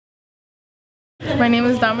My name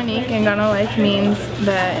is Dominique, and GanoLife means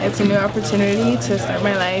that it's a new opportunity to start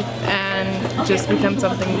my life and just become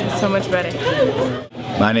something so much better.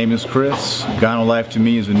 My name is Chris. GanoLife to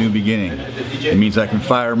me is a new beginning. It means I can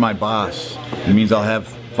fire my boss. It means I'll have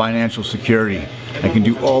financial security. I can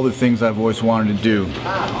do all the things I've always wanted to do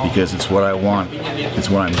because it's what I want. It's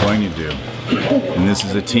what I'm going to do. And this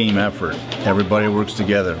is a team effort. Everybody works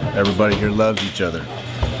together. Everybody here loves each other.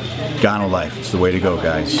 GanoLife, it's the way to go,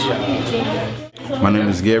 guys. My name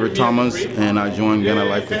is Gary Thomas, and I joined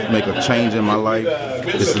GanoLife to make a change in my life.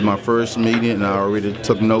 This is my first meeting, and I already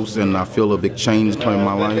took notes, and I feel a big change coming in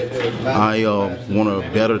my life. I want to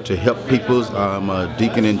better to help people. I'm a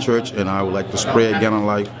deacon in church, and I would like to spread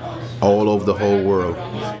GanoLife all over the whole world.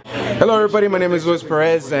 Hello everybody, my name is Luis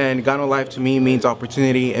Perez, and GanoLife to me means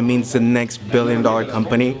opportunity. It means the next billion-dollar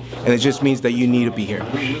company, and it just means that you need to be here.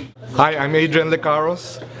 Hi, I'm Adrian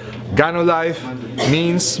Lecaros. GanoLife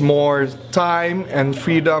means more time and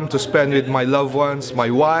freedom to spend with my loved ones, my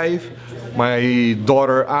wife, my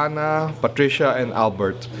daughter Anna, Patricia, and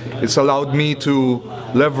Albert. It's allowed me to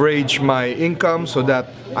leverage my income so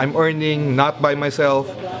that I'm earning not by myself,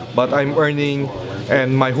 but I'm earning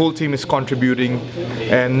and my whole team is contributing,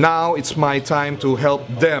 and now it's my time to help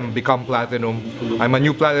them become platinum. I'm a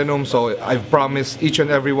new platinum, so I've promised each and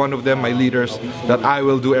every one of them, my leaders, that I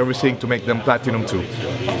will do everything to make them platinum too.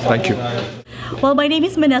 Thank you. Well, my name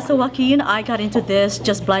is Vanessa Joaquin. I got into this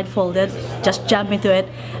just blindfolded, just jumped into it.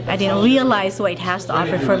 I didn't realize what it has to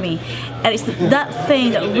offer for me. And it's that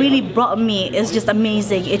thing that really brought me is just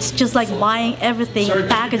amazing. It's just like buying everything,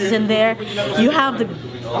 packages in there. You have the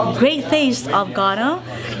great taste of Ghana,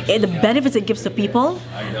 the benefits it gives to people,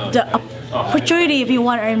 the opportunity if you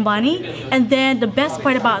want to earn money, and then the best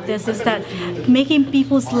part about this is that making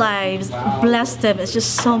people's lives, bless them, is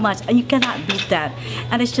just so much, and you cannot beat that,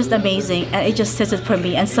 and it's just amazing, and it just sets it for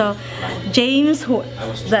me. And so James,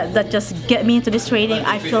 that just get me into this training,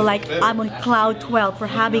 I feel like I'm on cloud 12 for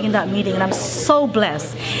having in that meeting, and I'm so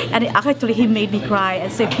blessed. And actually he made me cry and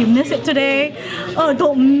said, if you miss it today, oh,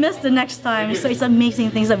 don't miss the next time. So it's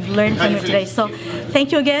amazing things I've learned from it today. So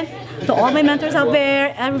thank you again to all my mentors out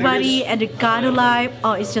there, everybody, and the GanoLife.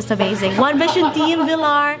 Oh, it's just amazing. One Vision Team,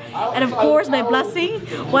 Villar, and of course my blessing,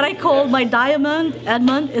 what I call my diamond,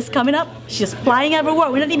 Edmund, is coming up. She's flying everywhere.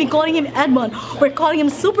 We're not even calling him Edmund. We're calling him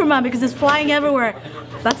Superman because he's flying everywhere.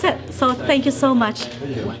 That's it. So thank you so much.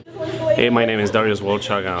 Hey, my name is Darius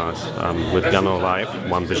Wolchak. I'm with GanoLife,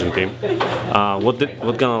 One Vision Team. What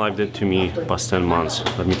GanoLife did to me past 10 months,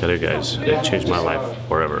 let me tell you guys, it changed my life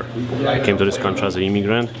forever. I came to this country as an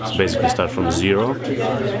immigrant, so basically start from zero.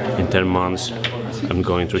 In 10 months, I'm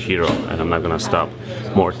going to hero, and I'm not gonna stop.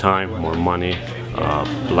 More time, more money,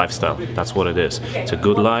 lifestyle, that's what it is. It's a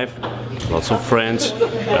good life, lots of friends,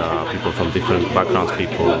 people from different backgrounds,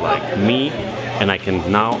 people like me, and I can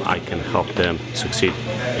help them succeed,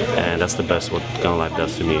 and that's the best what GanoLife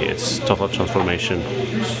does to me. It's total transformation,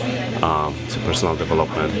 it's a personal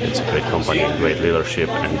development, it's a great company, great leadership,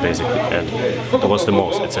 and basically, and what's the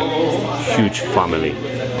most, it's a huge family.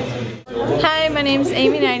 Hi, my name is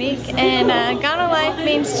Amy Neidig, and GanoLife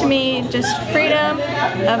means to me just freedom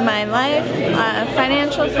of my life,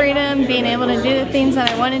 financial freedom, being able to do the things that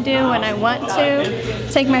I want to do when I want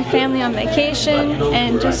to, take my family on vacation,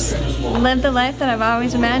 and just live the life that I've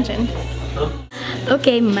always imagined.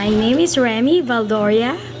 Okay, my name is Remy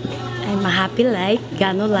Valdoria. I'm a happy life,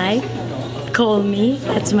 GanoLife. Call me,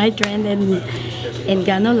 that's my trend in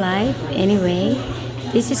GanoLife. Anyway,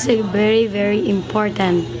 this is a very, very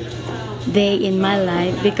important day in my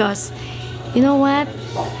life because you know what,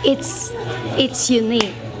 it's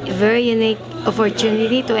unique, a very unique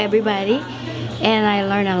opportunity to everybody, and I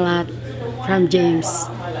learn a lot from James.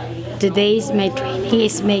 Today's my training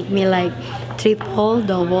is make me like triple,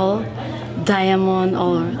 double, diamond,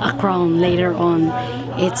 or a crown later on.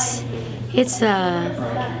 It's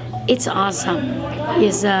awesome.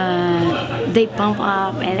 They pump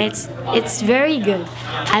up, and it's very good.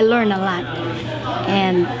 I learn a lot,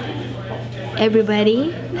 and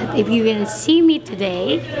everybody, if you can see me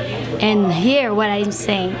today and hear what I'm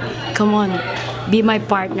saying, come on, be my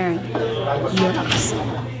partner. You're awesome.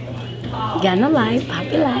 GanoLife,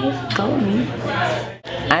 happy life, call me.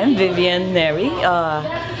 I'm Vivian Neri.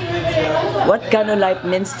 What GanoLife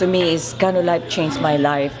means to me is GanoLife changed my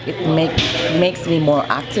life. It makes me more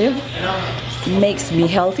active, makes me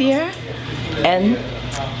healthier, and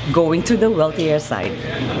going to the wealthier side.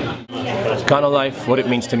 GanoLife, what it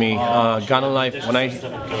means to me. GanoLife, when I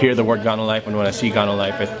hear the word GanoLife and when I see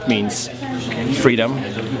GanoLife, it means freedom,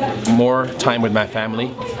 more time with my family,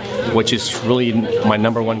 which is really my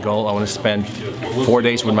 #1 goal. I want to spend 4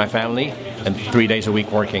 days with my family and 3 days a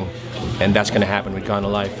week working, and that's going to happen with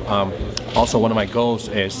GanoLife. Also, one of my goals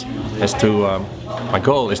is to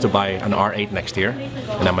buy an R8 next year,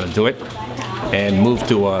 and I'm going to do it and move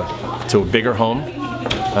to a bigger home,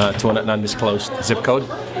 to an undisclosed zip code.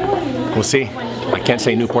 We'll see. I can't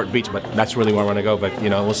say Newport Beach, but that's really where I want to go. But you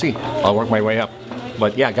know, we'll see. I'll work my way up.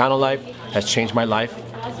 But yeah, GanoLife has changed my life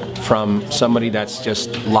from somebody that's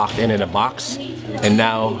just locked in a box, and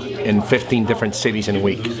now in 15 different cities in a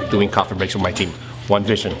week doing coffee breaks with my team. One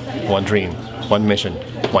vision, one dream, one mission,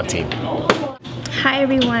 one team. Hi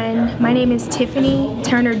everyone, my name is Tiffany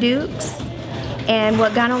Turner Dukes, and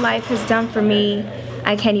what GanoLife has done for me,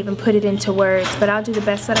 I can't even put it into words, but I'll do the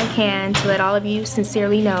best that I can to let all of you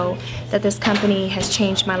sincerely know that this company has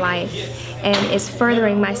changed my life and is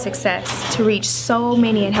furthering my success to reach so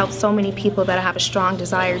many and help so many people that I have a strong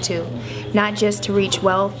desire to. Not just to reach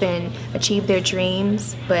wealth and achieve their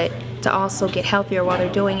dreams, but to also get healthier while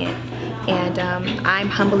they're doing it. And I'm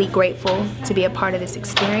humbly grateful to be a part of this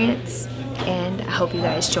experience, and I hope you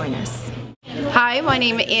guys join us. Hi, my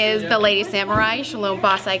name is the Lady Samurai, Shalom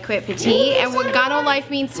Boss I Quit Petit, and what GanoLife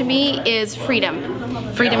means to me is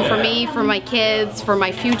freedom. Freedom for me, for my kids, for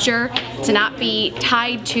my future, to not be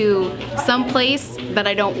tied to some place that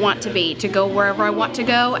I don't want to be, to go wherever I want to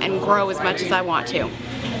go and grow as much as I want to.